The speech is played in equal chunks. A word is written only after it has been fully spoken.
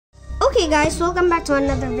Okay guys, welcome back to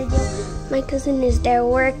another video. My cousin is there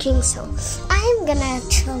working, so I'm gonna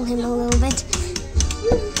troll him a little bit.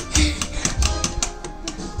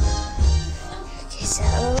 Okay, so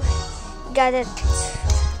got it.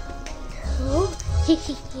 I'm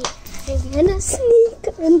gonna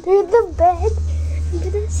sneak under the bed.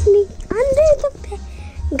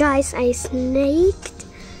 Guys, I just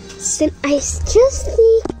sneaked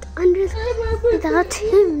under the bed without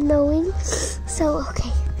him knowing. So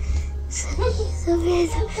okay. So he's over there.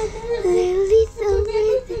 Literally over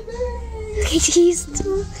there. Okay, he's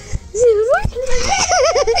too.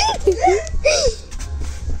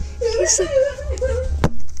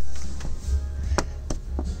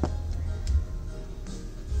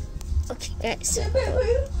 Okay, guys. So.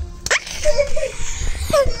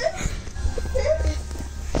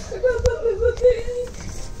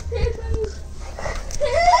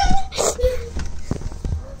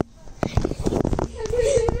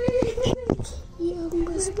 He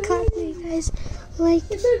almost caught me, guys. Like.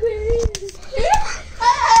 What?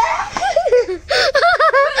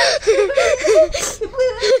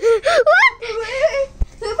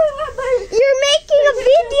 You're making a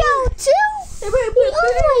video too?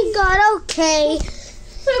 Oh my god, okay.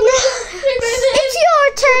 It's your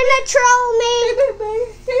turn to troll me.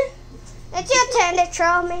 It's your turn to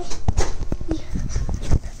troll me.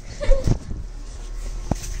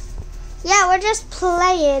 Yeah, we're just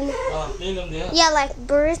playing. Yeah, like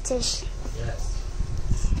British. Yes.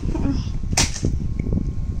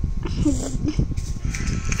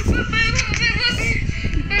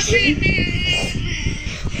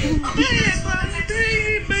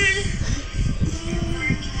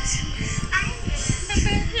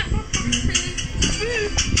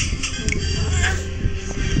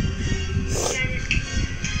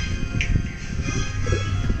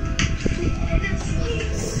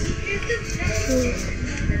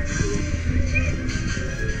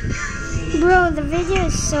 Bro, the video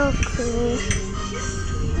is so cool.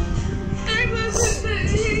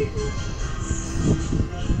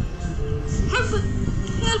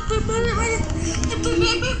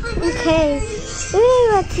 Okay, let me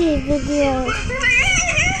watch the video.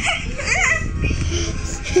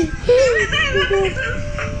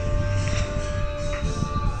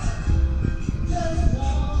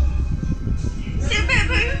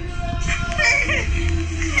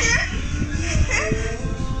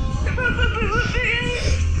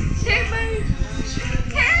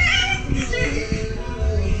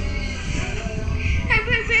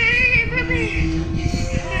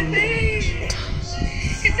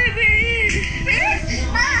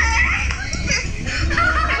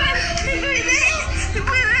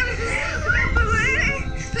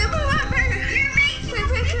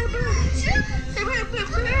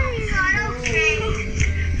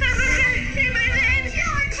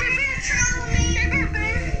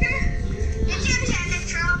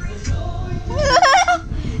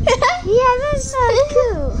 Yeah, that's so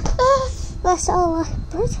cool. That's all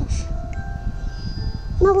British.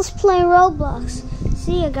 Now let's play Roblox.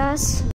 See you guys.